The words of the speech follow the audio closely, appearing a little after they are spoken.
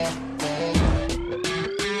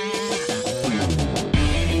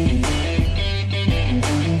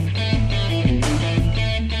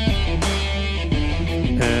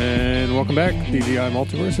Welcome back, DGI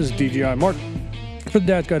Multiverse. This is DGI Mark for the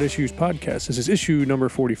Dad's Got Issues podcast. This is issue number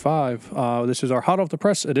 45. This is our hot off the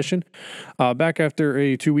press edition. Back after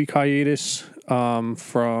a 2-week hiatus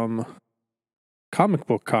from comic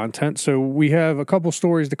book content. So we have a couple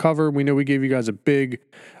stories to cover. We know we gave you guys a big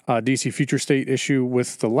DC Future State issue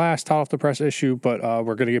with the last hot off the press issue, but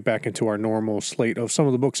we're going to get back into our normal slate of some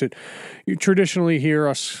of the books that you traditionally hear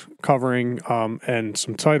us covering, and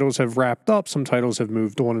some titles have wrapped up, some titles have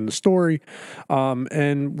moved on in the story,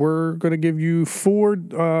 and we're going to give you four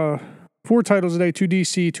titles today, 2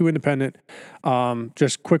 DC, 2 independent.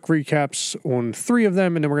 Just quick recaps on 3 of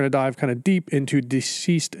them, and then we're going to dive kind of deep into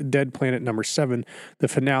Deceased Dead Planet number 7, the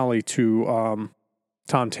finale to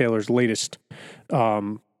Tom Taylor's latest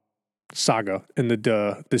saga in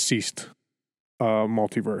the Deceased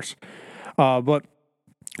multiverse. But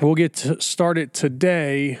we'll get started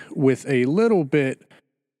today with a little bit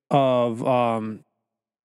of,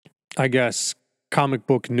 I guess, comic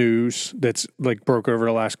book news that's like broke over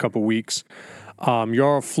the last couple weeks.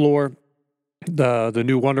 Yara Flor, the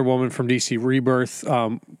new Wonder Woman from DC Rebirth.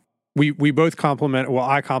 We both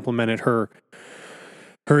I complimented her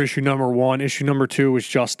issue number 1. Issue number 2 was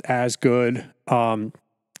just as good,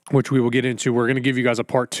 which we will get into. We're going to give you guys a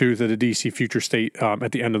part 2 to the DC Future State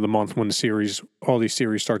at the end of the month when all these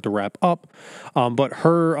series start to wrap up. But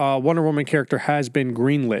her Wonder Woman character has been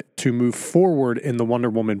greenlit to move forward in the Wonder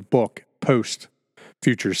Woman book post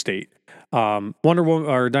Future State. Wonder Woman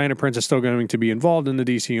or Diana Prince is still going to be involved in the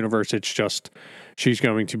DC universe. It's just she's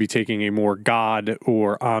going to be taking a more God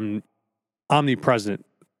or omnipresent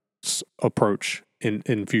approach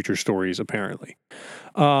in future stories, apparently.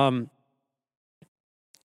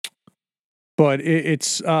 But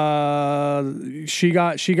it's she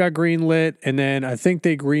got greenlit, and then I think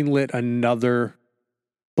they greenlit another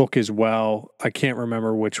book as well. I can't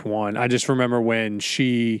remember which one. I just remember when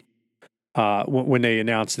when they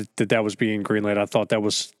announced that was being greenlit, I thought that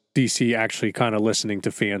was DC actually kind of listening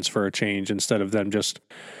to fans for a change instead of them just,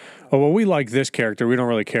 oh, well, we like this character. We don't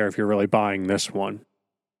really care if you're really buying this one.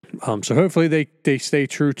 So hopefully they stay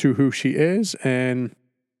true to who she is, and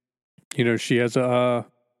she has a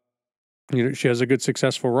good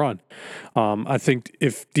successful run. I think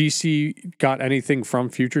if DC got anything from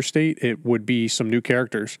Future State, it would be some new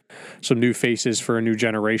characters, some new faces for a new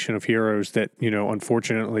generation of heroes that,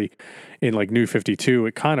 unfortunately in like New 52,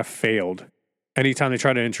 it kind of failed. Anytime they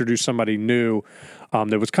try to introduce somebody new,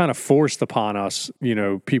 that was kind of forced upon us,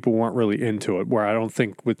 people weren't really into it, where I don't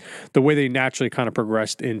think with the way they naturally kind of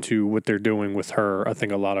progressed into what they're doing with her, I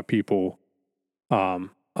think a lot of people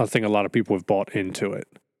have bought into it.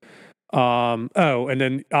 And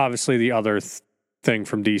then obviously the other thing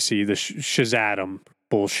from DC, the Shazam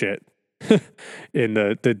bullshit in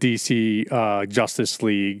the DC Justice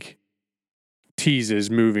League teases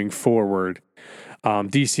moving forward.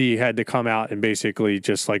 DC had to come out and basically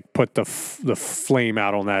just like put the flame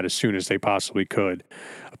out on that as soon as they possibly could.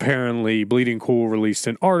 Apparently, Bleeding Cool released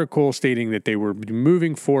an article stating that they were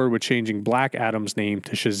moving forward with changing Black Adam's name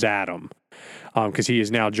to Shazam, because he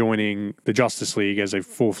is now joining the Justice League as a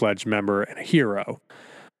full-fledged member and a hero.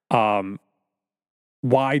 Why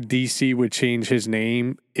DC would change his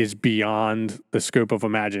name is beyond the scope of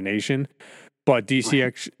imagination. But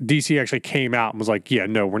DC actually came out and was like, yeah,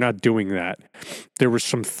 no, we're not doing that. There was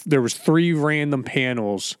 3 random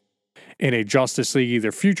panels in a Justice League,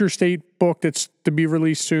 either Future State book that's to be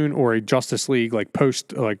released soon, or a Justice League like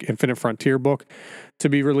post like Infinite Frontier book to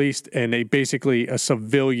be released, and they basically a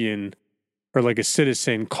civilian or like a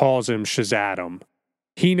citizen calls him Shazam.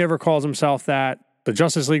 He never calls himself that. The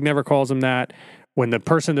Justice League never calls him that. When the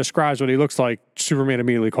person describes what he looks like, Superman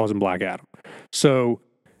immediately calls him Black Adam. So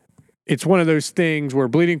it's one of those things where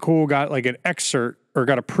Bleeding Cool got like an excerpt or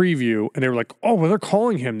got a preview, and they were like, oh, well, they're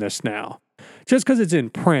calling him this now. Just because it's in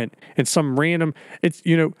print and some random,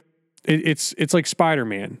 it's like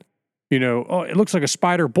Spider-Man. Oh, it looks like a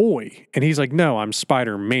Spider Boy. And he's like, no, I'm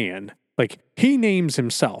Spider-Man. Like, he names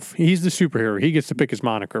himself. He's the superhero. He gets to pick his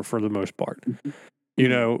moniker for the most part.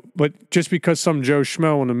 But just because some Joe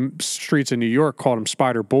Schmo on the streets of New York called him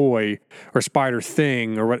Spider Boy or Spider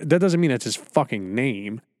Thing, or what, that doesn't mean that's his fucking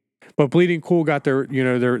name. But Bleeding Cool got their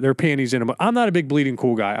panties in them. I'm not a big Bleeding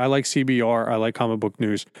Cool guy. I like CBR. I like comic book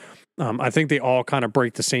news. I think they all kind of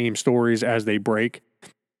break the same stories as they break.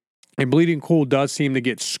 And Bleeding Cool does seem to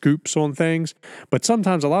get scoops on things, but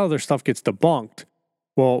sometimes a lot of their stuff gets debunked.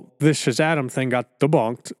 Well, this Shazam thing got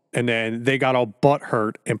debunked, and then they got all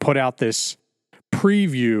butthurt and put out this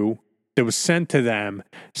preview that was sent to them,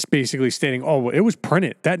 basically stating, "Oh, well, it was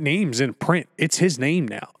printed. That name's in print. It's his name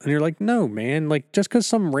now." And you're like, "No, man. Like, just because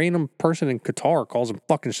some random person in Qatar calls him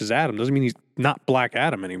fucking Shazam doesn't mean he's not Black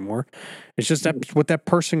Adam anymore. It's just that's what that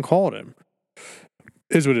person called him.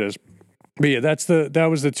 Is what it is." But yeah, that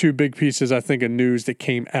was the two big pieces, I think, of news that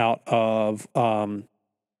came out of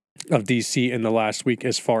DC in the last week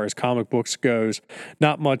as far as comic books goes.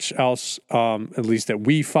 Not much else, at least that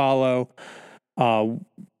we follow.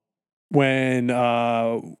 When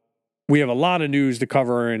we have a lot of news to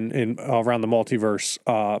cover in around the multiverse,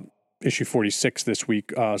 issue 46 this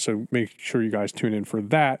week, so make sure you guys tune in for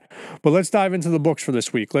that. But let's dive into the books for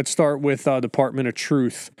this week. Let's start with Department of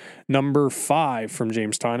Truth, number 5 from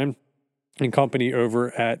James Tynion and company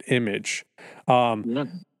over at Image. Yeah.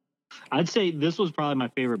 I'd say this was probably my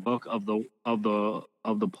favorite book of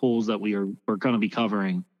the pulls that we're going to be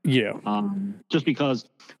covering. Yeah. Just because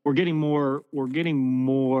we're getting more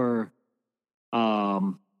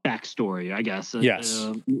backstory, I guess. Yes.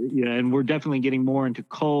 Yeah, and we're definitely getting more into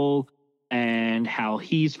Cole and how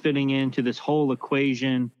he's fitting into this whole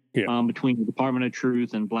equation between the Department of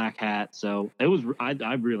Truth and Black Hat. So it was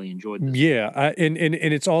I really enjoyed this. Yeah, and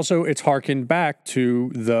it's also it's harkened back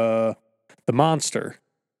to the monster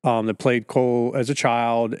that played Cole as a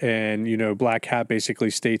child, and Black Hat basically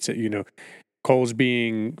states that Cole's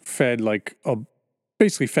being fed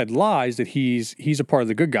basically fed lies that he's a part of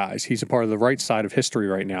the good guys. He's a part of the right side of history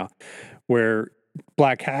right now, where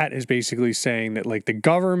Black Hat is basically saying that the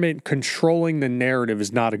government controlling the narrative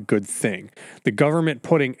is not a good thing. The government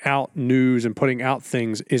putting out news and putting out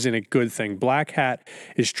things isn't a good thing. Black Hat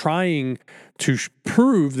is trying to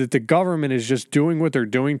prove that the government is just doing what they're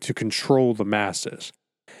doing to control the masses.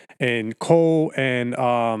 And Cole and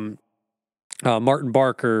Martin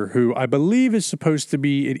Barker, who I believe is supposed to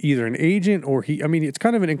be either an agent or it's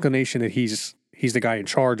kind of an inclination that he's the guy in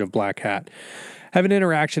charge of Black Hat, have an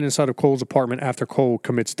interaction inside of Cole's apartment after Cole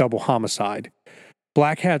commits double homicide.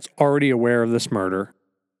 Black Hat's already aware of this murder.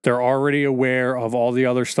 They're already aware of all the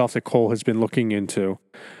other stuff that Cole has been looking into.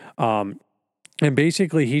 And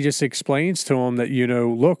basically he just explains to him that,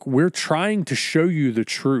 look, we're trying to show you the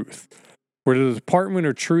truth. Where the Department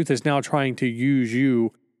of Truth is now trying to use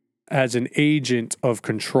you as an agent of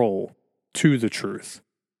control to the truth.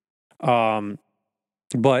 But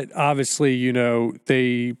obviously,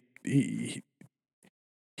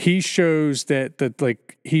 he shows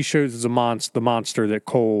he shows the monster that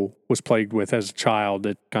Cole was plagued with as a child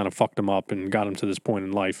that kind of fucked him up and got him to this point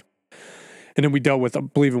in life. And then we dealt with, I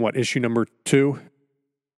believe, in issue number 2?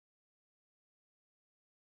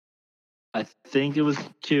 I think it was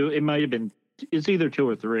 2. It might have been. It's either 2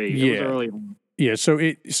 or 3. Yeah. It was early on. Yeah. So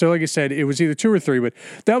like I said, it was either 2 or 3, but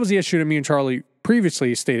that was the issue that me and Charlie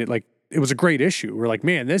previously stated. It was a great issue. We're like,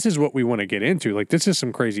 man, this is what we want to get into. This is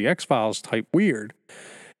some crazy X-Files type weird.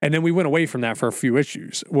 And then we went away from that for a few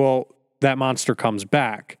issues. Well, that monster comes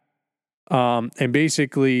back, and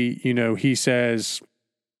basically, he says,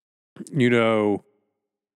 he's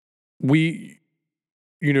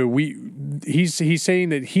saying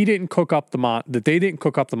that he didn't cook up that they didn't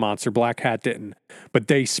cook up the monster. Black Hat didn't, but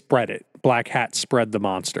they spread it. Black Hat spread the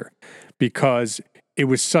monster because it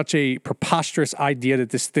was such a preposterous idea that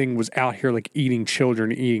this thing was out here eating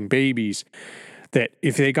children, eating babies, that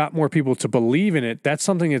if they got more people to believe in it, that's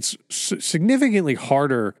something that's significantly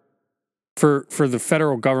harder for the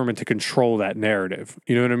federal government to control that narrative.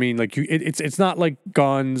 You know what I mean? It's not like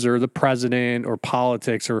guns or the president or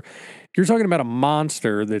politics, or you're talking about a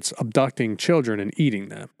monster that's abducting children and eating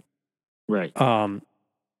them. Right.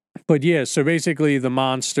 But yeah, so basically the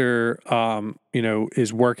monster,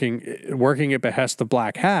 is working at behest of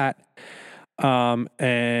Black Hat.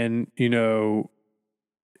 And,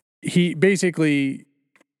 he basically,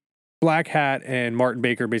 Black Hat and Martin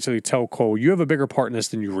Baker basically tell Cole, you have a bigger part in this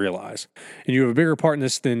than you realize. And you have a bigger part in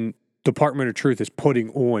this than Department of Truth is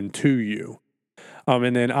putting on to you.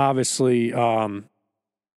 And then obviously,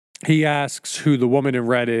 he asks who the woman in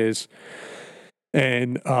red is.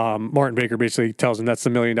 And Martin Baker basically tells him that's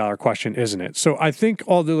the $1 million question, isn't it? So I think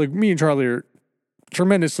me and Charlie are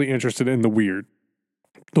tremendously interested in the weird.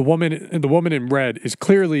 The woman in red is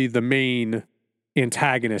clearly the main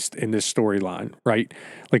antagonist in this storyline, right?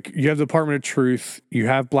 You have the Department of Truth, you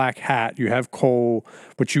have Black Hat, you have Cole,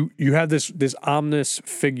 but you have this ominous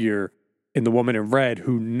figure in the woman in red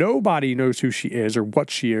who nobody knows who she is or what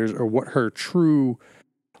she is or what her true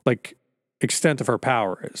extent of her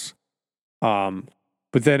power is. But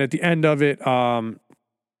then at the end of it,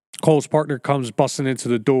 Cole's partner comes busting into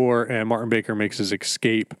the door and Martin Baker makes his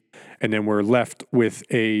escape. And then we're left with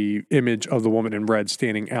a image of the woman in red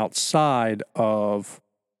standing outside of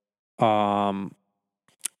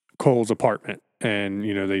Cole's apartment, and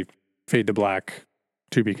they fade to black,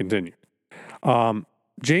 to be continued.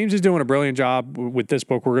 James is doing a brilliant job with this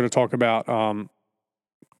book. We're going to talk about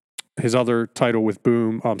his other title with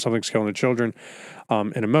Boom, Something's Killing the Children,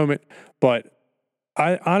 in a moment. But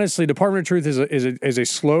I honestly, Department of Truth is a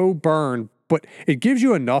slow burn, but it gives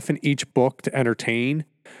you enough in each book to entertain.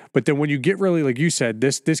 But then when you get really, like you said,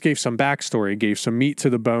 this gave some backstory, gave some meat to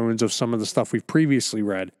the bones of some of the stuff we've previously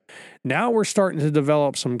read. Now we're starting to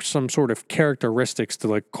develop some sort of characteristics to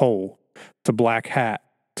like Cole, to Black Hat,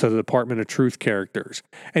 to the Department of Truth characters,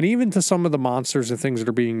 and even to some of the monsters and things that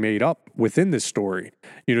are being made up within this story.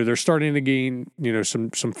 They're starting to gain,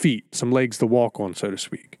 some feet, some legs to walk on, so to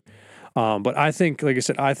speak. But I think, like I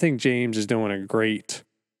said, I think James is doing a great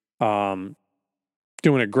job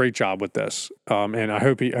with this. And I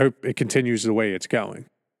hope it continues the way it's going.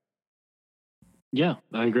 Yeah,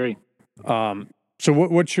 I agree. So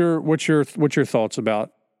what's your thoughts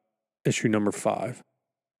about issue number 5?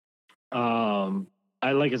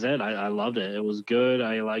 Like I said, I loved it. It was good.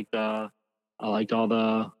 I liked all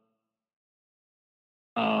the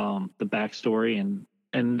backstory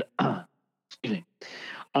and excuse me.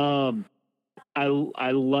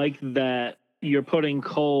 I like that you're putting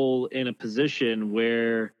Cole in a position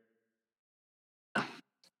where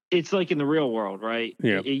it's like in the real world, right?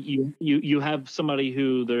 Yeah. You have somebody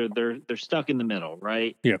who they're stuck in the middle,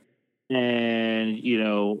 right? Yeah. And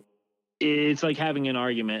it's like having an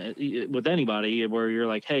argument with anybody where you're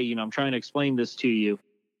like, hey, I'm trying to explain this to you.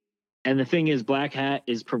 And the thing is, Black Hat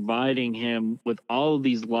is providing him with all of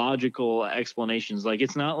these logical explanations. Like,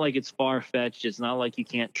 it's not like it's far-fetched. It's not like you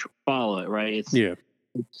can't follow it, right?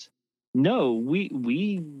 No,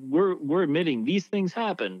 we're admitting these things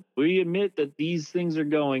happen. We admit that these things are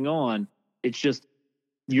going on. It's just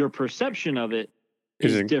your perception of it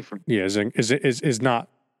is different. Yeah, is not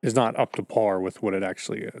up to par with what it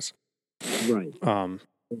actually is. Right.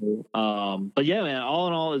 But yeah, man, all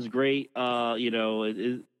in all, is great.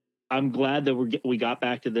 I'm glad that we got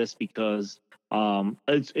back to this because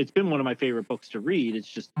it's been one of my favorite books to read. It's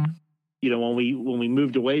just when we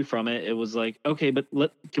moved away from it, it was like, okay, but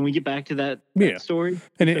can we get back to that story?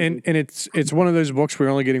 And it's one of those books we're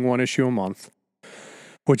only getting one issue a month,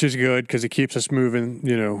 which is good because it keeps us moving,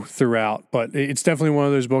 throughout. But it's definitely one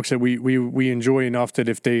of those books that we enjoy enough that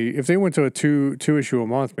if they went to a two issue a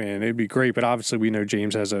month, man, it'd be great. But obviously, we know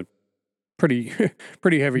James has a pretty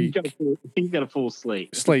heavy. He's got a full slate,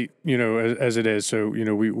 as it is. So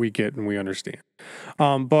we get and we understand.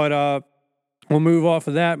 But we'll move off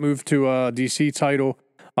of that. Move to a DC title,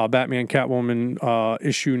 Batman Catwoman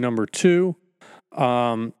issue number 2.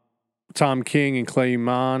 Tom King and Clay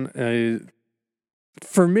Mann.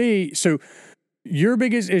 For me, so your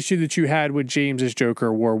biggest issue that you had with James's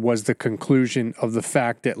Joker was the conclusion of the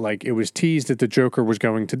fact that like it was teased that the Joker was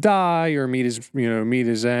going to die or meet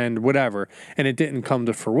his end, whatever, and it didn't come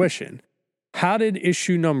to fruition. How did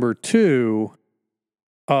issue number 2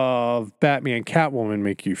 of Batman Catwoman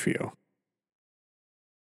make you feel?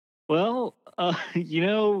 Well,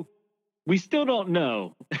 we still don't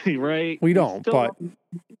know, right? We don't,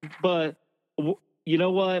 but you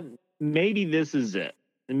know what? Maybe this is it.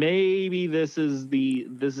 Maybe this is the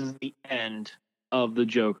end of the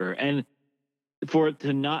Joker, and for it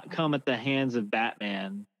to not come at the hands of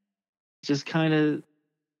Batman, just kind of.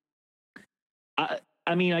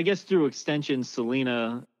 I mean, I guess through extension,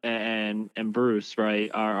 Selina and Bruce, right,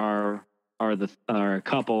 are a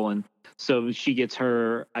couple, and so she gets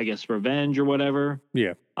her, I guess, revenge or whatever.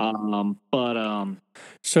 Yeah.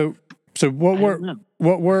 So what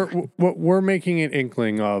we're making an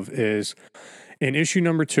inkling of is in issue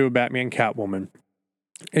number 2 of Batman Catwoman.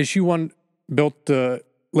 Issue 1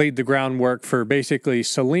 laid the groundwork for basically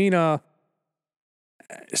Selina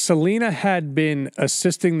had been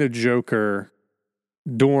assisting the Joker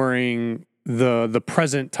during the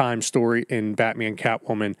present time story in Batman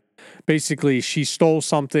Catwoman. Basically, she stole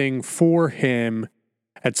something for him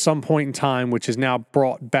at some point in time, which has now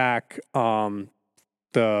brought back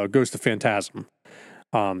the Ghost of Phantasm,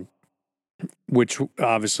 which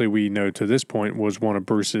obviously we know to this point was one of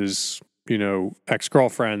Bruce's,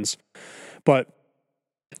 ex-girlfriends. But,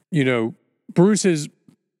 Bruce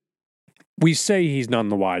we say he's none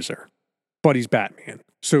the wiser, but he's Batman.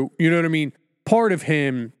 So, you know what I mean? Part of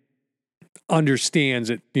him understands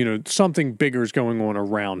that, something bigger is going on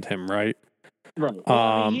around him, right? Right.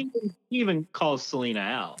 Well, he even calls Selina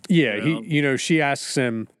out. Yeah, she asks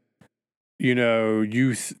him,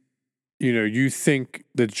 you think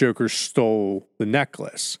the Joker stole the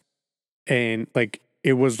necklace. And like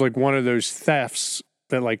it was like one of those thefts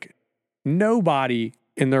that like nobody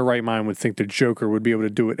in their right mind would think the Joker would be able to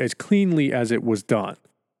do it as cleanly as it was done.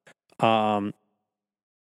 Well,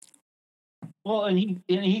 and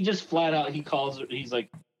he just flat out he's like,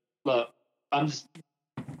 look, I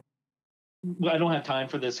don't have time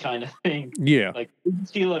for this kind of thing. Yeah, like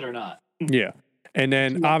steal it or not. Yeah. And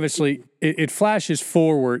then obviously it flashes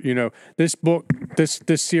forward, this book,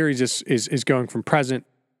 this series is going from present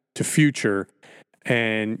to future.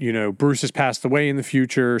 And, Bruce has passed away in the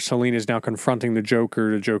future. Selina is now confronting the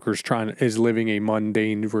Joker. The Joker's is living a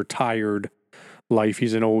mundane, retired life.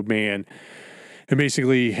 He's an old man. And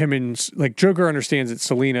basically Joker understands that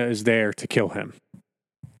Selina is there to kill him.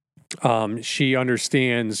 He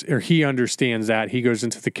understands that. He goes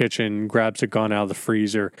into the kitchen, grabs a gun out of the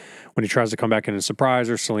freezer. When he tries to come back in and surprise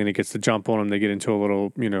her, Selina gets the jump on him. They get into a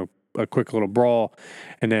little, a quick little brawl.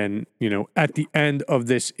 And then, at the end of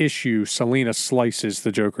this issue, Selina slices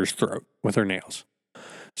the Joker's throat with her nails.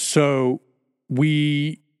 So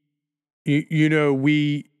we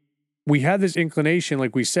had this inclination,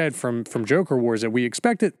 like we said, from Joker Wars, that we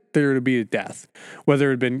expected there to be a death. Whether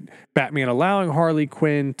it had been Batman allowing Harley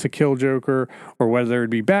Quinn to kill Joker, or whether it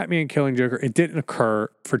be Batman killing Joker, it didn't occur.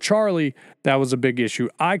 For Charlie, that was a big issue.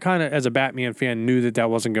 I kind of, as a Batman fan, knew that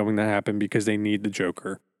wasn't going to happen because they need the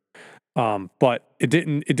Joker. But it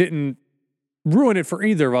didn't ruin it for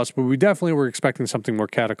either of us, but we definitely were expecting something more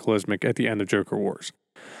cataclysmic at the end of Joker Wars.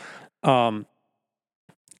 But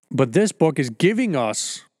this book is giving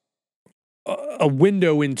us a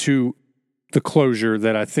window into the closure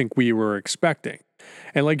that I think we were expecting.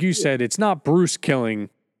 And like you said, it's not Bruce killing,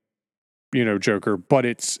 Joker, but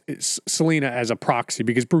it's Selina as a proxy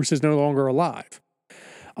because Bruce is no longer alive.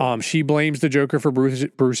 She blames the Joker for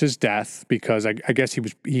Bruce's death because I guess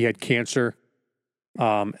he had cancer.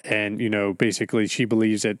 And, basically she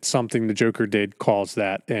believes that something the Joker did caused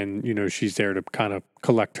that. And, she's there to kind of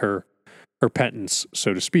collect her penance,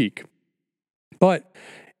 so to speak. But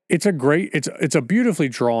it's a beautifully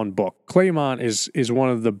drawn book. Claremont is one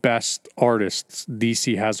of the best artists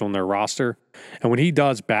DC has on their roster. And when he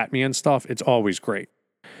does Batman stuff, it's always great.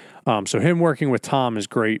 So him working with Tom is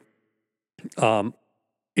great.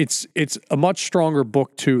 It's a much stronger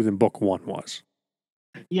book 2 than book 1 was.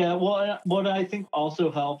 Yeah, well, what I think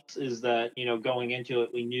also helps is that, going into it,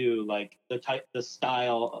 we knew like the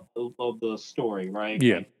style of the story, right?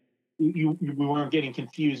 Yeah. Like, we weren't getting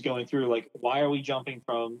confused going through, like, why are we jumping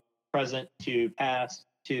from present to past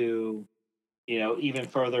to, even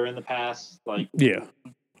further in the past? Like, yeah,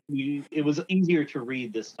 it was easier to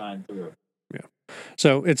read this time through. Yeah.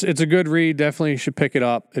 So it's a good read. Definitely should pick it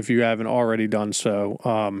up if you haven't already done so.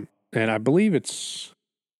 And I believe I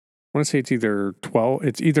want to say it's either 12.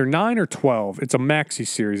 It's either 9 or 12. It's a maxi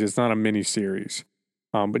series. It's not a mini series.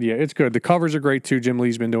 But yeah, it's good. The covers are great too. Jim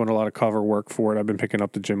Lee's been doing a lot of cover work for it. I've been picking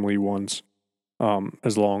up the Jim Lee ones,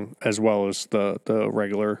 as well as the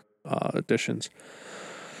regular editions.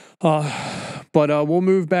 But we'll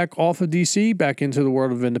move back off of DC, back into the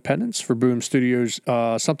world of independence for Boom Studios.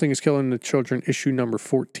 Something is Killing the Children, issue number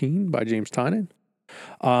 14 by James Tynion.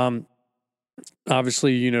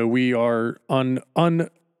 Obviously, we are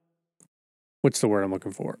what's the word I'm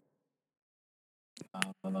looking for?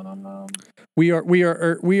 We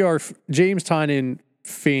are James Tynion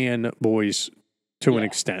fanboys to an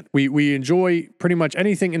extent. We enjoy pretty much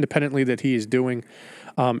anything independently that he is doing,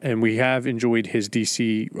 and we have enjoyed his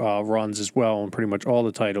DC runs as well on pretty much all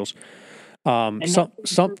the titles. Right? It's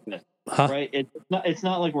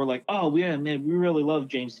not like we're like, oh man, we really love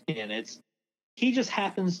James Tynion. He just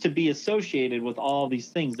happens to be associated with all these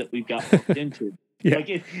things that we've got hooked into. Yeah.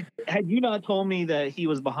 Like, had you not told me that he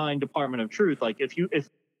was behind Department of Truth, like if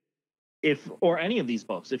or any of these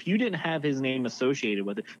books, if you didn't have his name associated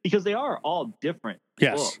with it, because they are all different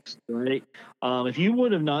books, right? If you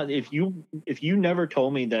would have not, if you never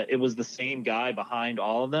told me that it was the same guy behind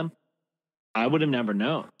all of them, I would have never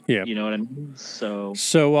known. Yeah, you know what I mean. So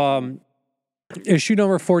issue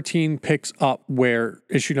number 14 picks up where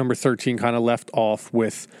issue number 13 kind of left off,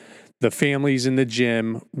 with the families in the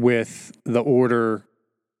gym, with the Order,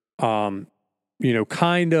 kind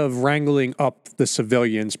of wrangling up the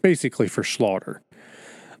civilians, basically for slaughter.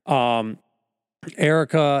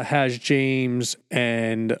 Erica has James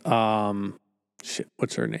and,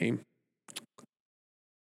 what's her name?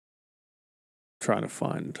 Trying to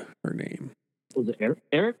find her name. Was it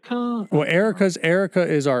Erica? Well, Erica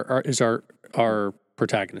is our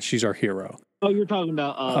protagonist. She's our hero. Oh, you're talking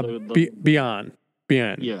about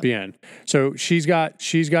Bien. So she's got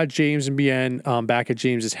James and Bien back at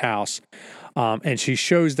James's house, and she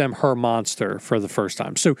shows them her monster for the first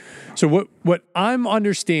time. So what I'm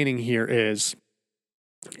understanding here is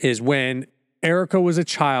when Erica was a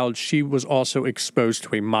child, she was also exposed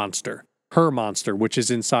to a monster, her monster, which is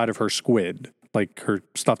inside of her squid. like her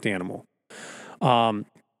stuffed animal.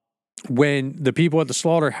 When the people at the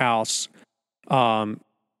slaughterhouse brought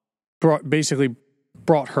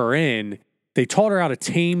her in, they taught her how to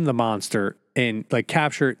tame the monster and like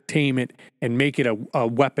capture it, tame it, and make it a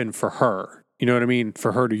weapon for her. You know what I mean?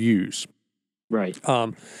 For her to use. Right.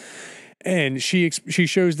 And she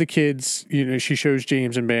shows the kids, she shows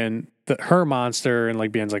James and Ben her monster, and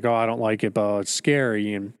like Ben's like, oh, I don't like it, but it's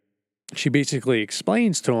scary. And she basically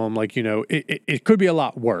explains to him, like, it could be a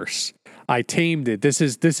lot worse. I tamed it. This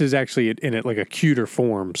is actually in it like a cuter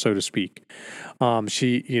form, so to speak.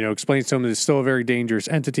 She, explains to him that it's still a very dangerous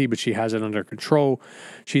entity, but she has it under control.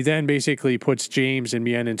 She then basically puts James and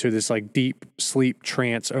Bien into this like deep sleep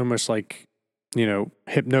trance, almost like,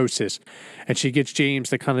 hypnosis. And she gets James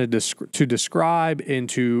to kind of to describe and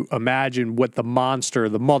to imagine what the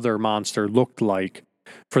mother monster looked like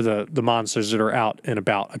for the monsters that are out and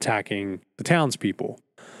about attacking the townspeople.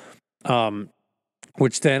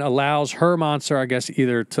 Which then allows her monster, I guess,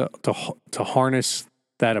 either to harness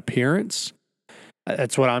that appearance.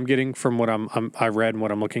 That's what I'm getting from what I read and what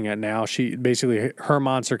I'm looking at now. She basically, her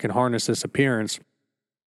monster can harness this appearance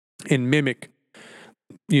and mimic,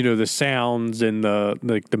 the sounds and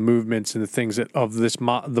the movements and the things of this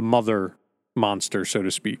the mother monster, so to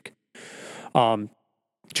speak, to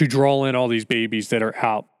draw in all these babies that are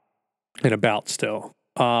out and about still.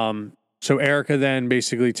 So Erica then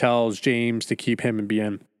basically tells James to keep him and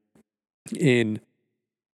Bien in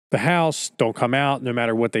the house. Don't come out no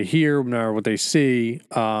matter what they hear, no matter what they see.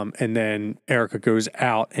 And then Erica goes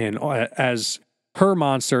out, and as her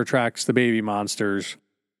monster attracts the baby monsters,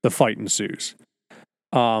 the fight ensues.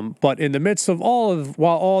 But in the midst of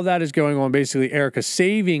while all that is going on, basically Erica's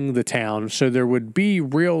saving the town, so there would be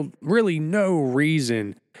really no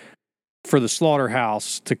reason for the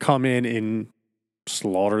slaughterhouse to come in and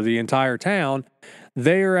slaughter the entire town.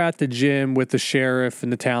 They are at the gym with the sheriff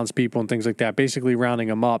and the townspeople and things like that, basically rounding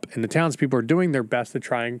them up. And the townspeople are doing their best to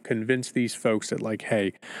try and convince these folks that, like,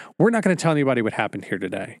 hey, we're not going to tell anybody what happened here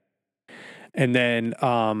today. And then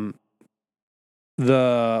I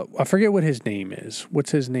forget what his name is.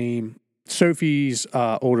 What's his name? Sophie's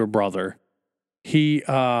older brother. He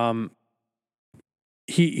and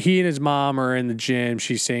his mom are in the gym.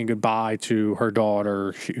 She's saying goodbye to her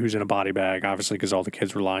daughter, who's in a body bag, obviously, because all the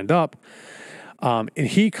kids were lined up. And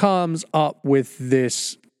he comes up with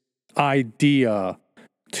this idea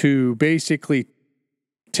to basically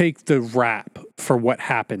take the rap for what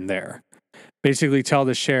happened there. Basically tell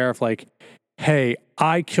the sheriff, like, hey,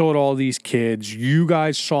 I killed all these kids. You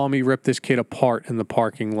guys saw me rip this kid apart in the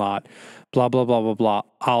parking lot. Blah, blah, blah, blah,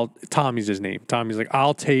 blah. Tommy's his name. Tommy's like,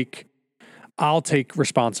 I'll take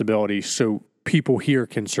responsibility so people here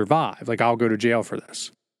can survive. Like, I'll go to jail for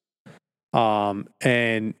this. And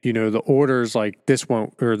the orders like this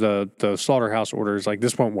won't, or the slaughterhouse orders like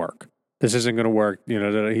this won't work. This isn't going to work.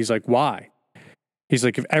 He's like, why? He's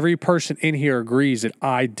like, if every person in here agrees that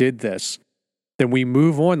I did this, then we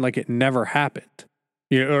move on like it never happened.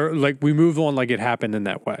 Or like we move on like it happened in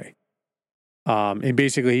that way. And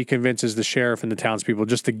basically he convinces the sheriff and the townspeople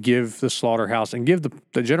just to give the slaughterhouse and give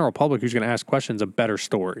the general public who's going to ask questions a better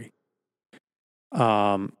story.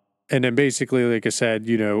 And then basically, like I said,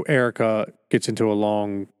 Erica gets into a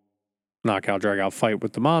long knockout, drag out fight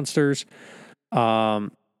with the monsters.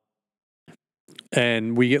 And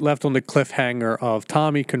we get left on the cliffhanger of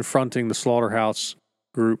Tommy confronting the slaughterhouse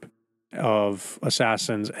group of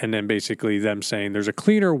assassins, and then basically them saying there's a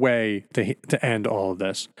cleaner way to end all of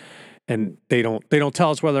this. And they don't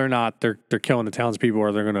tell us whether or not they're killing the townspeople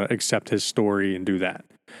or they're going to accept his story and do that.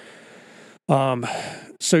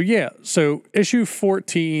 So issue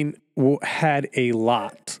 14 had a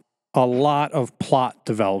lot of plot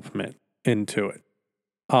development into it.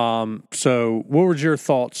 So what were your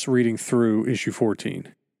thoughts reading through issue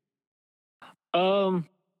 14?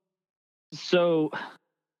 So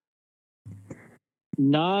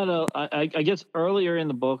I guess earlier in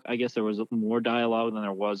the book, I guess there was more dialogue than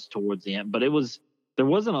there was towards the end, but there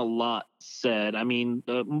wasn't a lot said. I mean,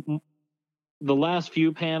 the last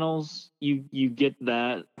few panels, you get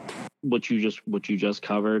that what you just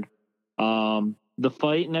covered. The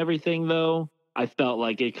fight and everything, though, I felt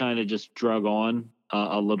like it kind of just drug on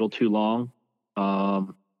a little too long.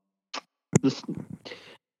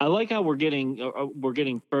 I like how we're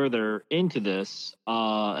getting further into this,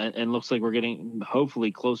 and looks like we're getting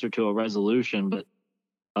hopefully closer to a resolution. But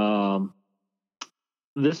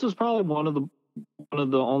this was probably one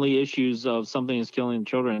of the only issues of Something Is Killing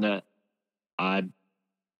Children that I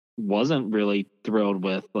wasn't really thrilled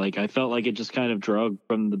with. Like, I felt like it just kind of drug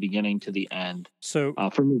from the beginning to the end. So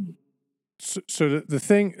for me. So the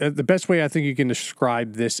thing, the best way I think you can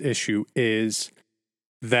describe this issue is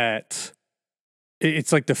that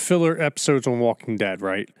it's like the filler episodes on Walking Dead,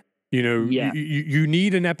 right? You know, you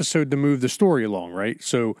need an episode to move the story along, right?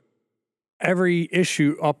 So every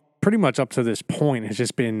issue pretty much up to this point has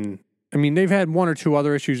just been, I mean, they've had one or two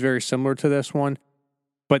other issues very similar to this one,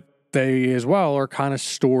 but they as well are kind of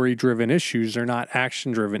story-driven issues. They're not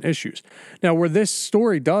action-driven issues. Now, where this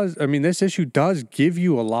story does, I mean, this issue does give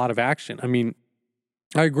you a lot of action. I mean,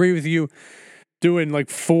 I agree with you. Doing like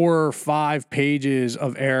 4 or 5 pages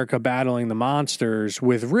of Erica battling the monsters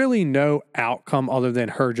with really no outcome other than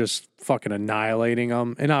her just fucking annihilating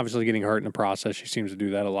them and obviously getting hurt in the process. She seems to do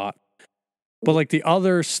that a lot. But like the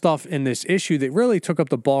other stuff in this issue that really took up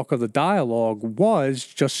the bulk of the dialogue was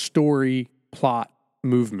just story, plot,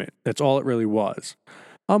 movement. That's all it really was.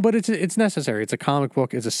 But it's necessary. It's a comic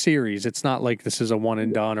book. It's a series. It's not like this is a one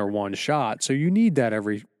and done or one shot. So you need that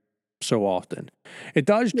every so often. It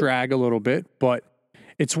does drag a little bit, but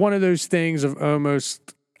it's one of those things of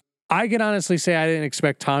almost, I can honestly say I didn't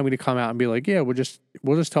expect Tommy to come out and be like, yeah, we'll just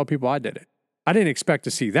tell people I did it. I didn't expect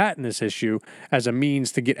to see that in this issue as a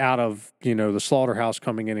means to get out of, you know, the slaughterhouse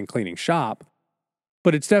coming in and cleaning shop.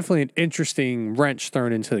 But it's definitely an interesting wrench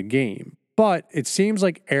thrown into the game. But it seems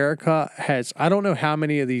like Erica has, I don't know how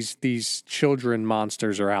many of these children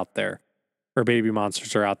monsters are out there. Or baby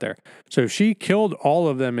monsters are out there. So if she killed all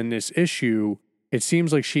of them in this issue, it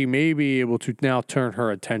seems like she may be able to now turn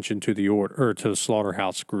her attention to the order or to the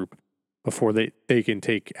slaughterhouse group before they can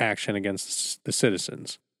take action against the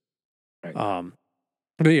citizens. Right.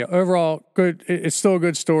 But yeah, overall, good. It's still a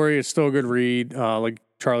good story. It's still a good read. Like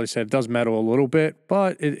Charlie said, it does meddle a little bit,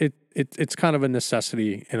 but it's kind of a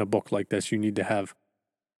necessity in a book like this. You need to have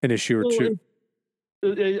an issue or two.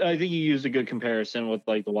 I think you used a good comparison with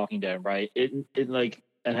like The Walking Dead, right? It like,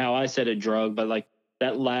 and how I said it drug, but like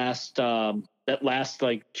that last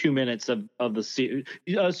like 2 minutes of the series.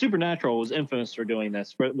 Supernatural was infamous for doing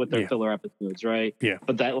this with their filler episodes, right? Yeah.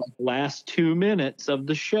 But that like, last 2 minutes of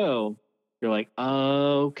the show, you're like,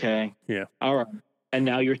 oh, okay, yeah, all right, and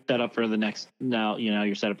now you're set up for the next. Now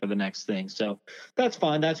you're set up for the next thing. So that's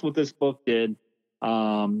fine. That's what this book did.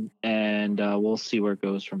 And we'll see where it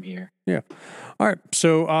goes from here. Yeah. All right.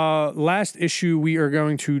 So, last issue we are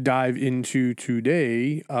going to dive into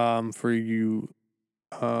today, for you,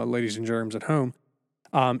 ladies and germs at home,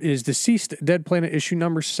 is Deceased Dead Planet issue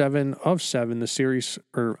number 7 of 7, the series,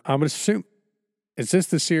 or I'm going to assume, is this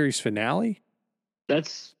the series finale?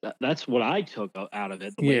 That's what I took out of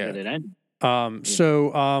it, the way that it ended.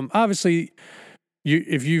 So, obviously,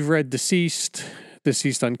 if you've read Deceased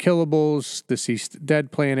Unkillables, Deceased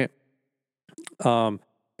Dead Planet,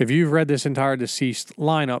 if you've read this entire Deceased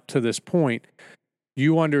lineup to this point,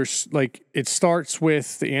 you like it starts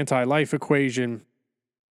with the anti-life equation,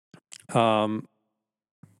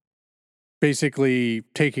 basically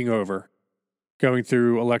taking over, going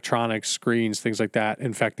through electronics, screens, things like that,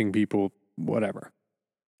 infecting people, whatever.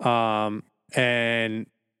 And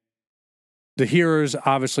the heroes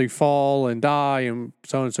obviously fall and die and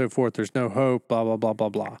so on and so forth. There's no hope, blah, blah, blah, blah,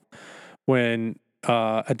 blah. When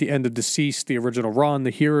at the end of Deceased, the original run, the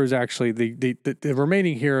heroes actually, the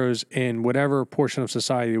remaining heroes in whatever portion of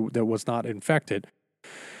society that was not infected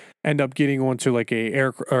end up getting onto like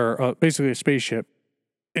basically a spaceship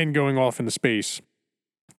and going off into space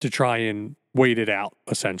to try and wait it out,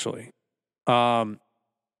 essentially.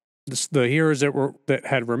 The heroes that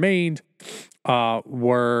had remained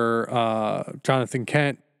were Jonathan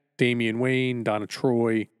Kent, Damian Wayne, Donna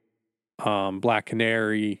Troy, Black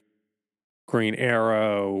Canary, Green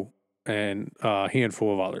Arrow, and a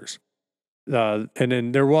handful of others. And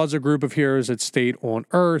then there was a group of heroes that stayed on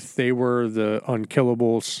Earth. They were the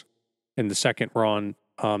Unkillables in the second run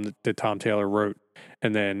that Tom Taylor wrote.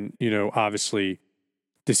 And then, obviously,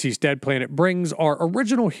 Deceased Dead Planet brings our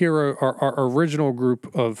original hero, our original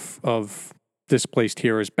group of displaced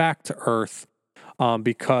heroes back to Earth,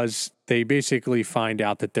 because they basically find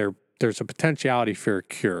out that there's a potentiality for a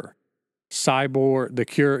cure. The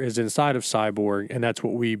cure is inside of Cyborg, and that's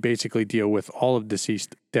what we basically deal with all of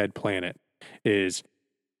Deceased Dead Planet, is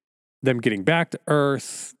them getting back to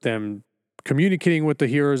Earth, them communicating with the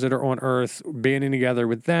heroes that are on Earth, banding together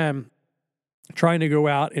with them, trying to go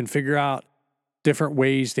out and figure out different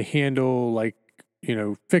ways to handle, like,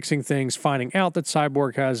 fixing things, finding out that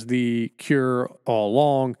Cyborg has the cure all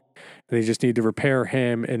along. They just need to repair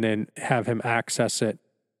him and then have him access it.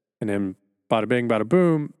 And then bada bing, bada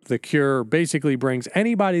boom, the cure basically brings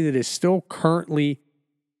anybody that is still currently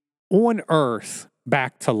on Earth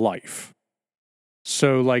back to life.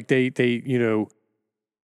 So like they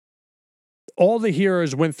all the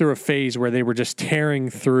heroes went through a phase where they were just tearing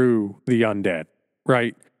through the undead,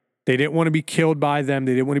 right? They didn't want to be killed by them.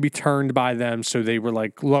 They didn't want to be turned by them. So they were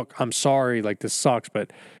like, look, I'm sorry, like this sucks,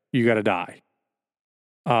 but you got to die.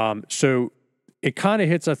 So it kind of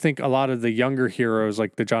hits, I think, a lot of the younger heroes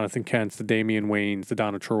like the Jonathan Kents, the Damian Waynes, the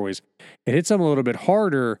Donna Troys. It hits them a little bit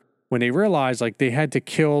harder when they realize like they had to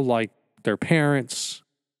kill like their parents.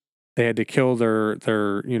 They had to kill their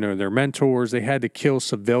mentors. They had to kill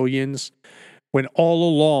civilians when all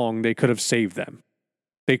along they could have saved them.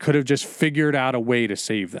 They could have just figured out a way to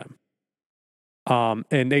save them.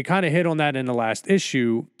 And they kind of hit on that in the last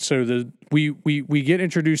issue. So we get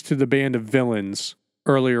introduced to the band of villains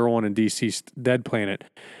earlier on in DC's Dead Planet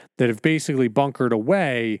that have basically bunkered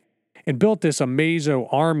away and built this Amazo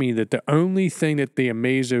army that the only thing that the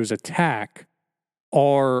Amazos attack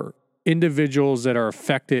are individuals that are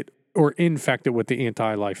affected or infected with the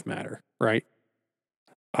anti-life matter, right?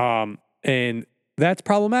 And that's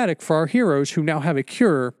problematic for our heroes who now have a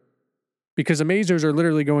cure because Amazos are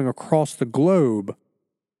literally going across the globe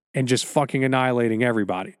and just fucking annihilating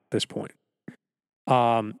everybody at this point.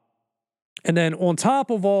 And then on top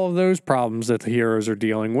of all of those problems that the heroes are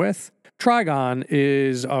dealing with, Trigon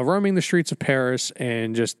is roaming the streets of Paris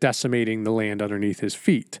and just decimating the land underneath his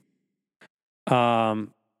feet.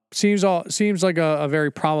 Seems like a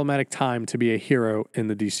very problematic time to be a hero in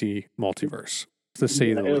the DC multiverse, to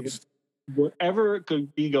say the least. Whatever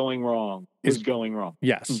could be going wrong is going wrong.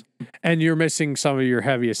 Yes. And you're missing some of your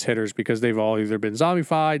heaviest hitters because they've all either been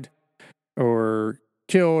zombified or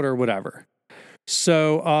killed or whatever.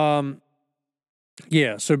 So,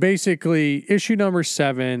 so basically issue number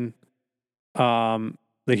 7, the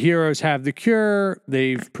heroes have the cure.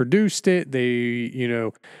 They've produced it.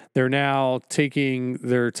 They're now taking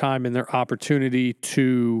their time and their opportunity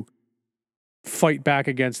to fight back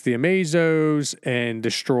against the Amazos and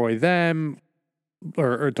destroy them,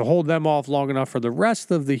 or to hold them off long enough for the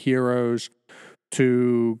rest of the heroes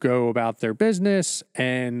to go about their business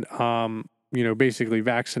and, basically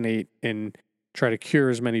vaccinate and try to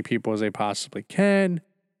cure as many people as they possibly can.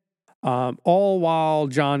 All while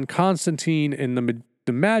John Constantine and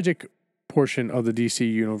the magic portion of the DC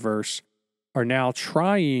universe are now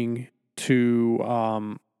trying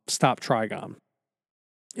to stop Trigon.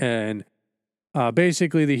 And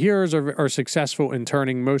basically the heroes are successful in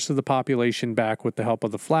turning most of the population back with the help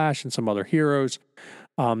of the Flash and some other heroes.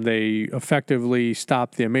 They effectively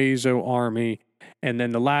stopped the Amazo army. And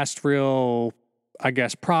then the last real, I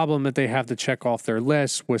guess, problem that they have to check off their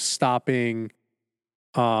list was stopping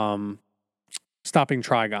Trigon.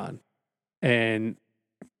 And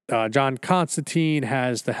John Constantine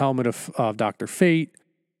has the helmet of Dr. Fate,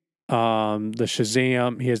 the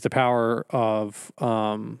Shazam. He has the power of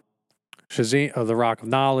Shazam, of the Rock of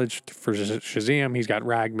Knowledge for Shazam. He's got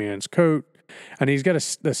Ragman's coat, and he's got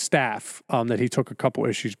the staff that he took a couple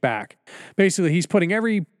issues back. Basically, he's putting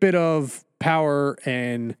every bit of power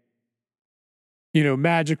and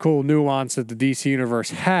magical nuance that the DC universe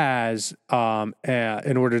has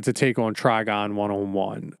in order to take on Trigon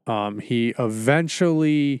one-on-one. He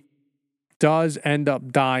eventually does end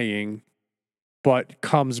up dying, but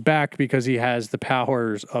comes back because he has the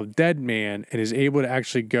powers of Deadman and is able to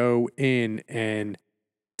actually go in and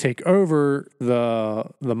take over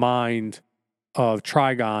the mind of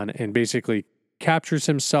Trigon and basically captures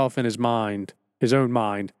himself in his own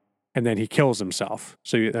mind, and then he kills himself.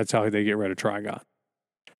 So that's how they get rid of Trigon.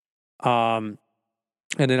 And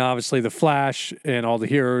then obviously the Flash and all the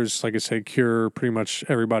heroes, like I said, cure pretty much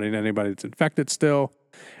everybody and anybody that's infected still.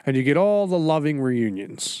 And you get all the loving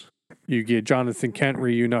reunions. You get Jonathan Kent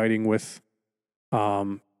reuniting with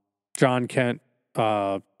John Kent,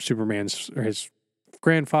 his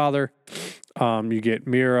grandfather. You get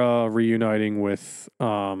Mira reuniting with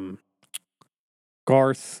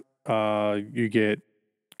Garth. You get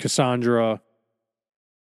Cassandra.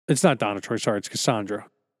 It's not Donna Troy, sorry, it's Cassandra.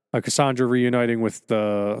 Cassandra reuniting with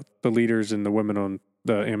the leaders and the women on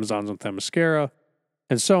the Amazons on Themyscira,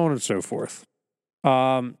 and so on and so forth.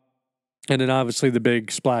 And then obviously the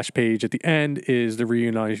big splash page at the end is the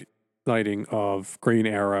reuniting of Green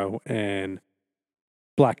Arrow and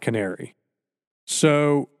Black Canary.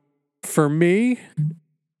 So for me,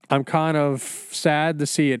 I'm kind of sad to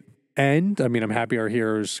see it end. I mean, I'm happy our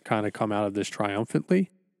heroes kind of come out of this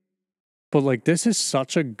triumphantly. But like, this is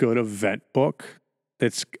such a good event book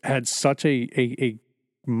that's had such a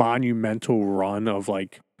monumental run of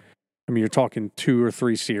you're talking 2 or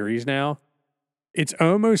 3 series now. It's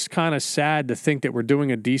almost kind of sad to think that we're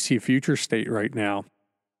doing a DC Future State right now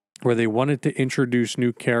where they wanted to introduce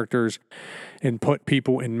new characters and put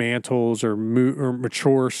people in mantles or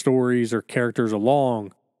mature stories or characters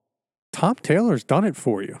along. Tom Taylor's done it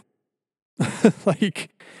for you. like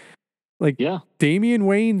yeah. Damian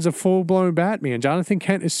Wayne's a full-blown Batman. Jonathan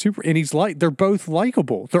Kent is super, and they're both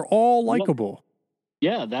likable. They're all likable.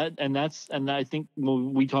 Yeah, and I think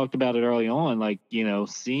we talked about it early on, like,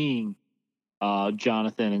 seeing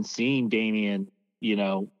Jonathan and seeing Damian,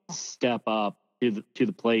 step up to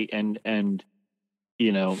the plate and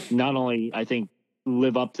not only, I think,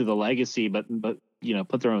 live up to the legacy, but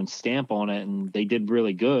put their own stamp on it, and they did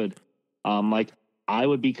really good. Like, I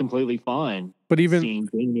would be completely fine, but even seeing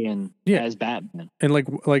Damian as Batman, and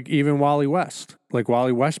like even Wally West,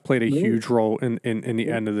 played a huge role in the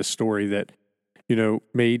end of the story that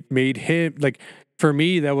made him, like, for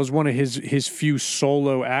me, that was one of his few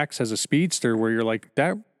solo acts as a speedster where you're like,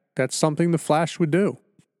 that's something the Flash would do.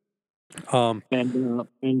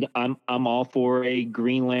 And I'm all for a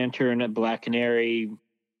Green Lantern, a Black Canary,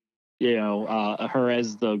 her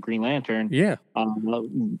as the Green Lantern,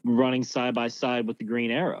 running side by side with the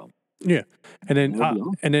Green Arrow. Yeah, and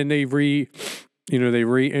then they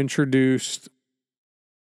reintroduced,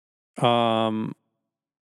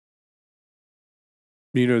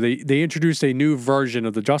 they introduced a new version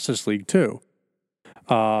of the Justice League too.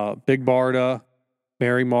 Big Barda,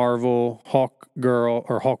 Mary Marvel, Hawk Girl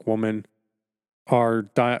or Hawk Woman, our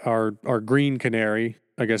Green Canary,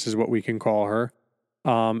 I guess is what we can call her,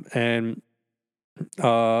 and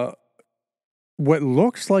what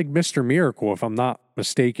looks like Mr. Miracle, if I'm not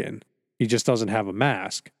mistaken. He just doesn't have a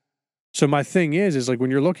mask. So my thing is like,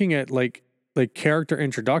 when you're looking at like character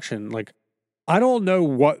introduction, like, I don't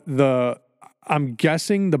know I'm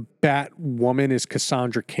guessing the Batwoman is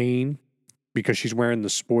Cassandra Cain because she's wearing the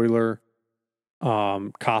spoiler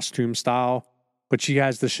costume style, but she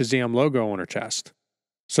has the Shazam logo on her chest.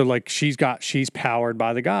 So like, she's powered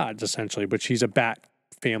by the gods essentially, but she's a Bat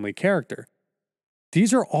family character.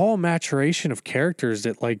 These are all maturation of characters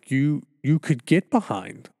that like you could get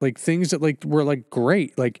behind, like things that like were like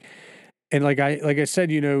great, like, and like I said,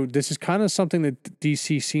 this is kind of something that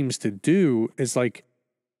DC seems to do, is like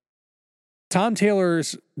Tom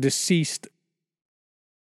Taylor's deceased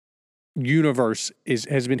universe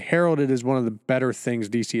has been heralded as one of the better things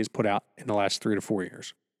DC has put out in the last 3 to 4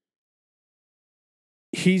 years.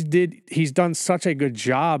 He's done such a good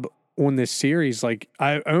job on this series. Like,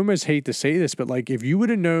 I almost hate to say this, but like, if you would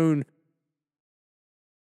have known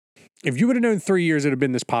 3 years it would have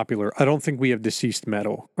been this popular, I don't think we have Deceased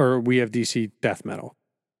Metal, or we have DC Death Metal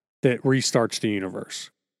that restarts the universe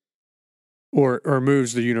or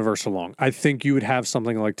moves the universe along. I think you would have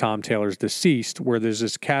something like Tom Taylor's Deceased, where there's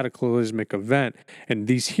this cataclysmic event and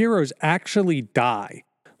these heroes actually die.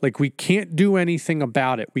 Like, we can't do anything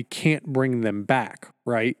about it. We can't bring them back,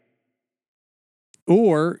 right?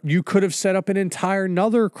 Or you could have set up an entire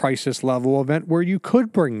another crisis level event where you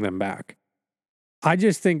could bring them back. I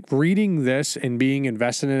just think reading this and being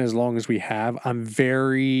invested in it as long as we have, I'm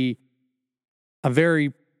very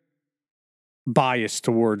biased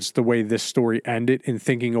towards the way this story ended and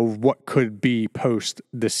thinking of what could be post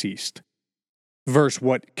Deceased versus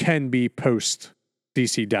what can be post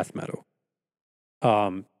DC Death Metal.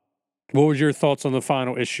 What was your thoughts on the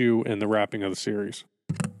final issue and the wrapping of the series?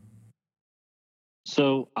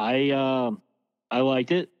 So I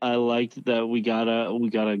liked it. I liked that we got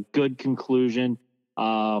a good conclusion.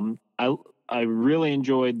 I really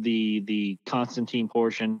enjoyed the Constantine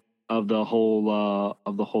portion of the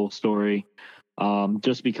whole story,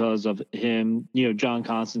 just because of him, John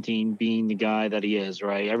Constantine being the guy that he is,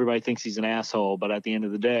 right? Everybody thinks he's an asshole, but at the end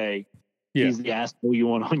of the day, he's the asshole you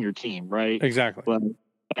want on your team, right? Exactly.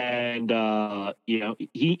 And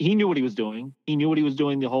he knew what he was doing. He knew what he was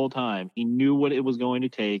doing the whole time. He knew what it was going to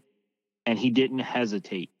take, and he didn't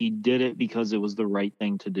hesitate. He did it because it was the right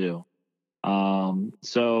thing to do. I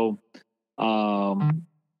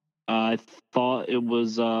thought it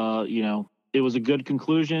was it was a good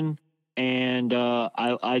conclusion, and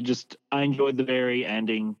I enjoyed the very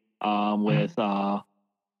ending with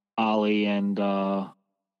Ollie and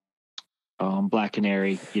Black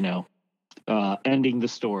Canary, ending the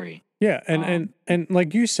story. Yeah, and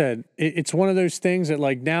like you said, it's one of those things that,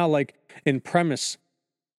 like, now, like, in premise,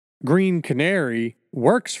 Green Canary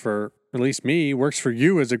works for, at least me, works for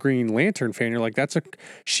you as a Green Lantern fan. You're like,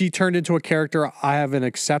 she turned into a character. I have an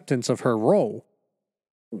acceptance of her role.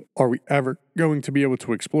 Are we ever going to be able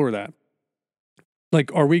to explore that?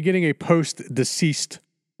 Like, are we getting a post-Deceased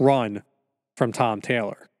run from Tom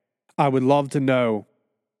Taylor? I would love to know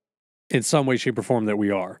in some way, shape, or form that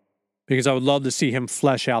we are. Because I would love to see him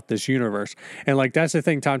flesh out this universe. And like, that's the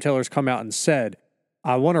thing Tom Taylor's come out and said.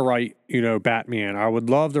 I want to write, Batman. I would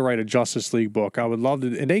love to write a Justice League book. I would love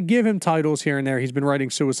to, and they give him titles here and there. He's been writing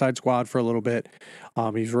Suicide Squad for a little bit.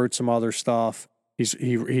 He's wrote some other stuff.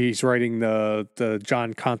 He's writing the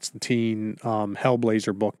John Constantine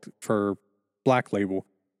Hellblazer book for Black Label.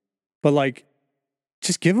 But like,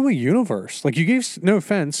 just give him a universe. Like, you gave, no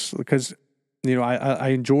offense, because I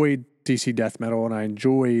enjoyed DC Death Metal and I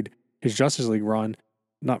enjoyed his Justice League run.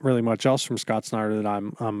 Not really much else from Scott Snyder that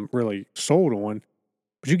I'm really sold on.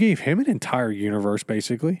 But you gave him an entire universe,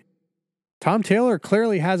 basically. Tom Taylor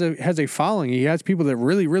clearly has a following. He has people that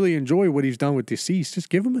really, really enjoy what he's done with DCeased. Just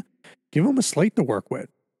give him a slate to work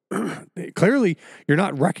with. Clearly, you're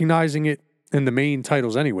not recognizing it in the main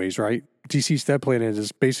titles anyways, right? DCeased Dead Planet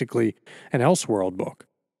is basically an Elseworld book.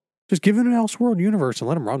 Just give him an Elseworld universe and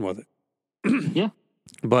let him run with it. Yeah.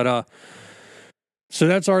 But, so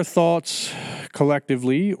that's our thoughts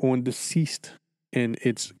collectively on DCeased and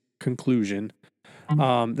its conclusion.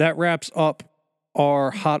 That wraps up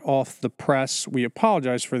our hot off the press. We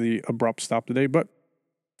apologize for the abrupt stop today, but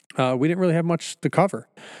we didn't really have much to cover.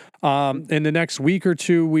 In the next week or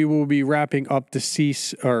two, we will be wrapping up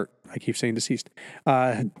DC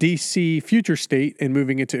Future State and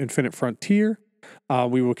moving into Infinite Frontier.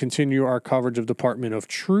 We will continue our coverage of Department of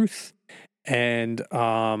Truth and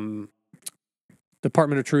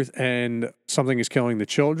Something is Killing the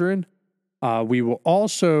Children. We will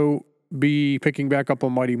also be picking back up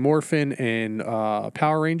on Mighty Morphin and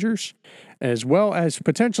Power Rangers, as well as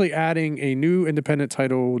potentially adding a new independent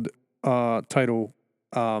title, Southern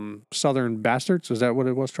Bastards. Is that what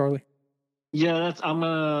it was, Charlie? Yeah,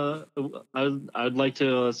 I'd like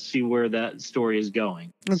to see where that story is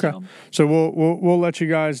going. Okay, so we'll let you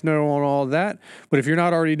guys know on all of that. But if you're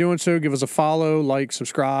not already doing so, give us a follow, like,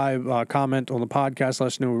 subscribe, comment on the podcast. Let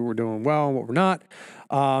us know what we're doing well and what we're not.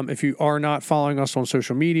 If you are not following us on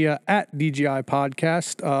social media at DGI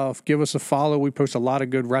Podcast, give us a follow. We post a lot of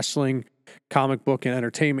good wrestling, comic book, and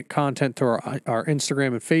entertainment content to our Instagram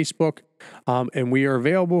and Facebook. And we are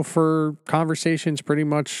available for conversations pretty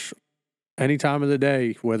much any time of the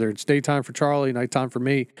day, whether it's daytime for Charlie, nighttime for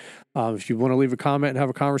me. If you want to leave a comment and have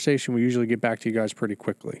a conversation, we usually get back to you guys pretty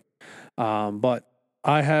quickly. But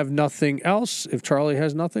I have nothing else. If Charlie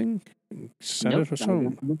has nothing, send us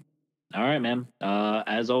home. All right, man.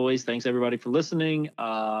 As always, thanks everybody for listening.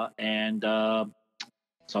 And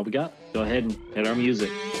that's all we got. Go ahead and hit our music.